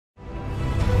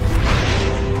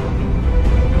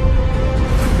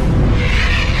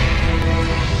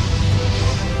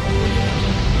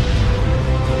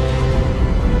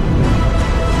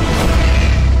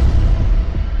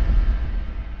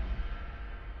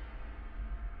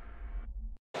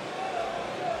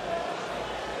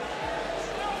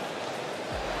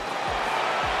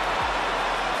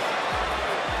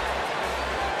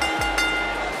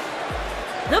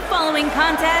following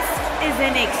contest is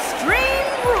an Extreme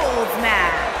Rules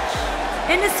match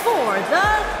and is for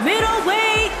the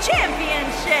Middleweight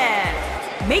Championship.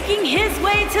 Making his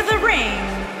way to the ring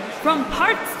from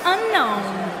parts unknown,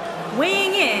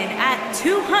 weighing in at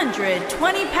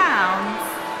 220 pounds,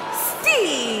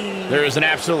 Steve. There is an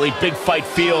absolutely big fight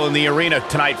feel in the arena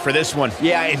tonight for this one.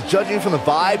 Yeah, and judging from the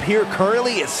vibe here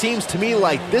currently, it seems to me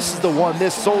like this is the one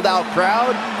this sold-out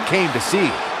crowd came to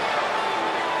see.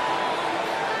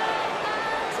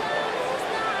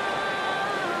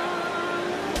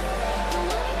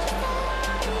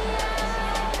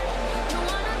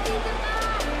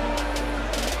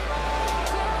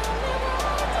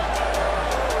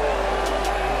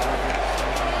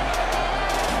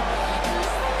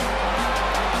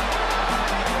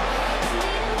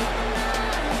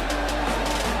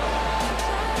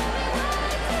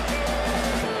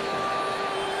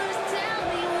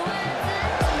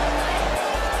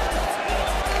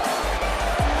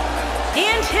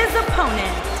 And his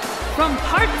opponent, from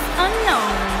parts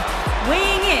unknown,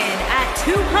 weighing in at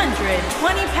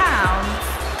 220 pounds,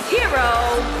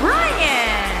 Herobrine.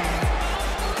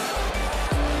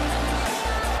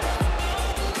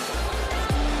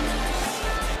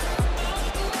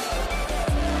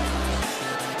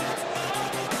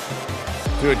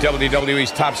 Two of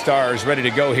WWE's top stars ready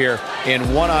to go here in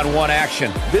one-on-one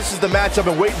action. This is the match I've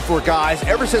been waiting for, guys.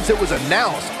 Ever since it was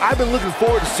announced, I've been looking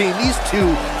forward to seeing these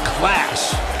two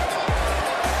clash.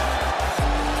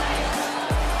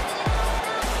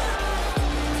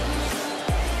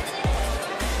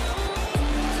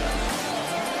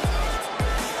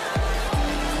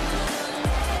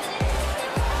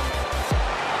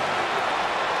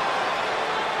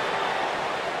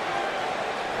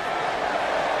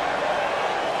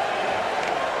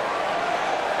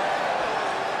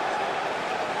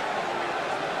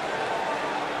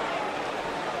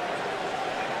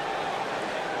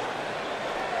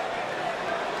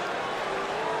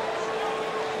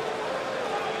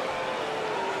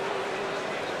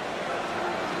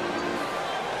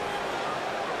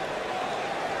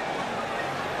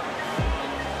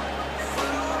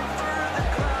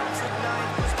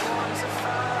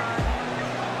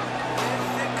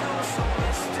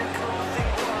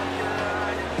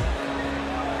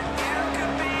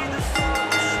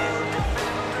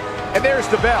 And there's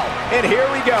the bell, and here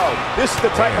we go. This is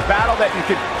the type of battle that you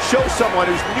can show someone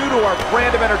who's new to our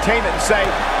brand of entertainment and say,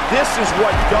 this is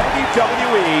what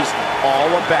WWE's all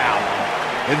about.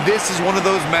 And this is one of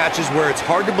those matches where it's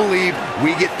hard to believe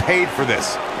we get paid for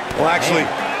this. Well, actually,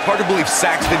 hard to believe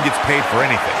Saxton gets paid for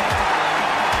anything.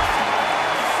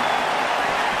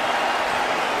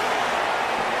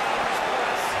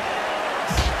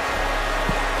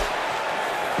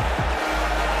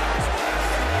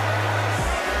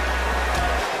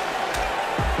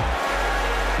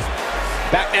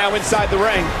 Back now inside the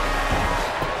ring.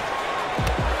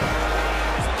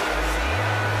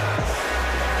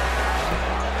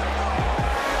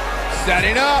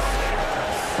 Setting up.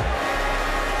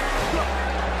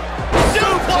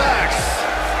 Suplex!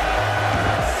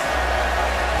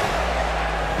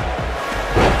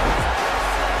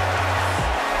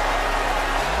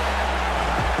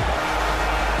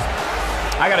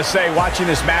 I gotta say, watching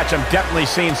this match, I'm definitely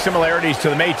seeing similarities to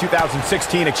the May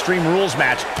 2016 Extreme Rules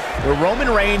match, where Roman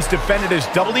Reigns defended his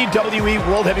WWE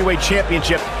World Heavyweight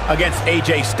Championship against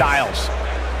AJ Styles.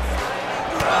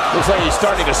 Looks like he's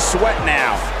starting to sweat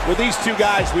now. With these two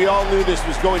guys, we all knew this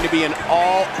was going to be an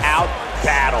all-out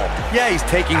battle. Yeah, he's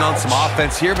taking on some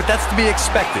offense here, but that's to be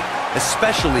expected,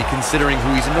 especially considering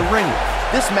who he's in the ring with.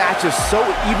 This match is so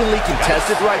evenly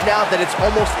contested right now that it's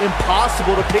almost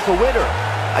impossible to pick a winner.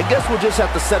 I guess we'll just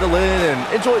have to settle in and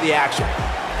enjoy the action.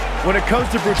 When it comes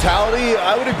to brutality,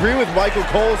 I would agree with Michael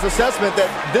Cole's assessment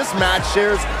that this match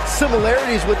shares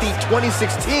similarities with the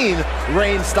 2016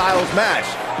 Reigns-Styles match.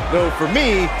 Though for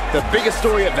me, the biggest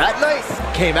story of that night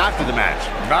came after the match.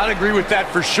 I'd agree with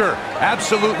that for sure.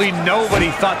 Absolutely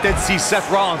nobody thought they'd see Seth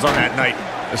Rollins on that night,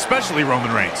 especially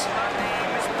Roman Reigns.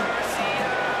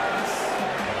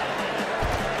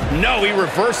 No, he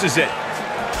reverses it.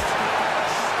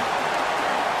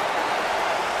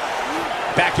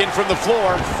 Back in from the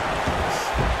floor.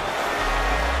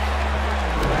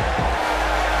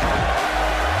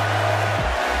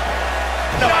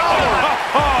 No!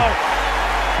 Oh!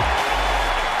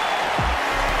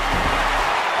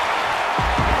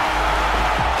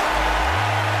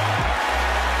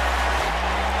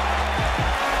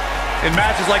 In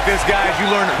matches like this, guys, you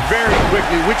learn very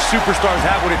quickly which superstars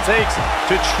have what it takes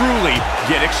to truly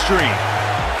get extreme.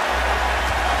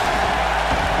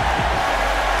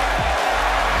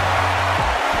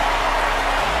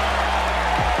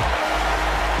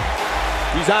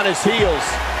 He's on his heels.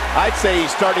 I'd say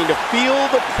he's starting to feel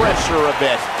the pressure a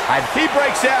bit. He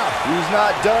breaks out. He's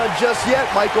not done just yet,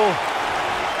 Michael.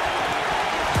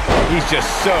 He's just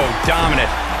so dominant.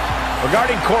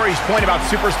 Regarding Corey's point about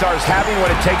superstars having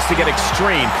what it takes to get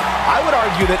extreme, I would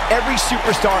argue that every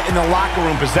superstar in the locker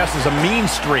room possesses a mean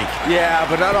streak. Yeah,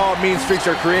 but not all mean streaks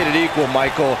are created equal,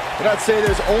 Michael. And I'd say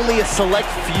there's only a select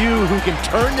few who can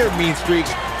turn their mean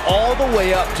streaks all the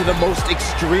way up to the most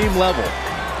extreme level.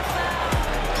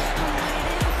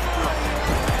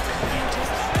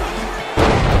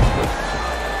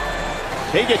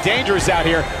 They get dangerous out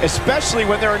here, especially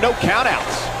when there are no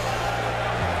countouts.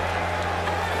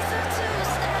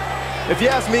 If you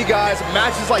ask me, guys,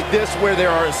 matches like this where there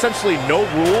are essentially no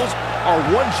rules are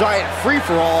one giant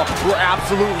free-for-all where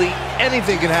absolutely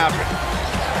anything can happen.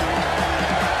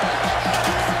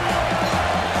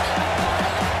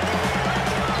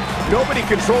 Nobody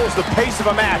controls the pace of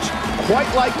a match quite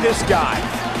like this guy.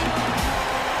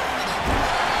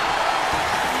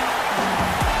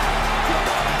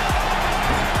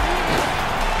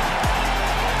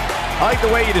 I like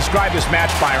the way you describe this match,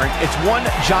 Byron. It's one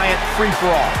giant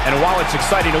free-for-all. And while it's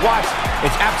exciting to watch,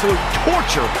 it's absolute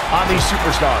torture on these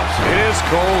superstars. It is,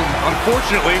 Cole.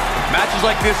 Unfortunately, matches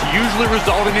like this usually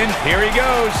result in Here he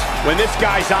goes. When this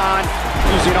guy's on,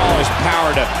 using all his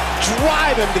power to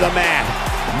drive him to the mat.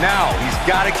 Now he's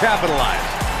got to capitalize.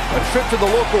 A trip to the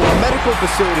local medical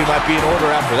facility might be in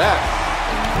order after that.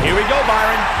 Here we go,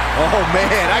 Byron. Oh,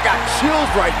 man, I got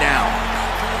chills right now.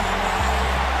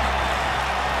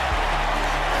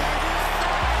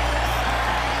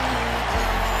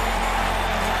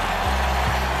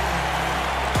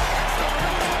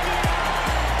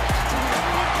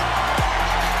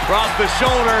 Across the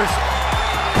shoulders.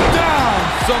 Down,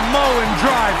 Samoan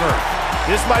driver.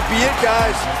 This might be it,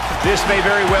 guys. This may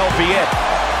very well be it.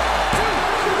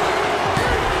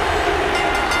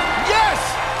 Yes!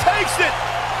 Takes it!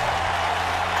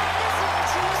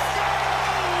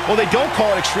 Well, they don't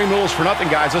call it Extreme Rules for nothing,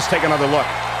 guys. Let's take another look.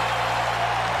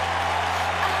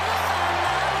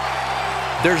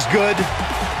 There's good,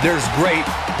 there's great,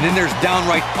 and then there's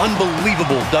downright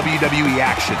unbelievable WWE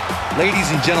action.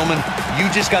 Ladies and gentlemen, you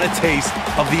just got a taste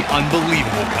of the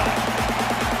unbelievable kind.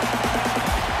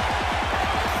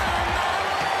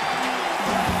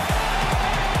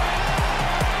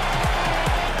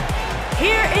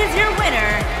 Here is your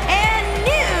winner and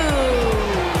new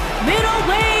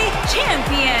middleweight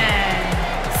champion,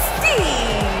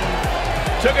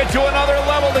 Steve. Took it to another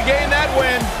level to gain that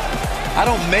win. I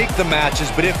don't make the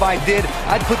matches, but if I did,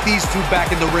 I'd put these two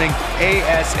back in the ring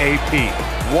ASAP.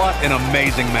 What an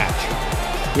amazing match.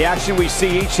 The action we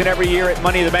see each and every year at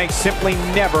Money in the Bank simply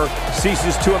never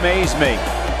ceases to amaze me.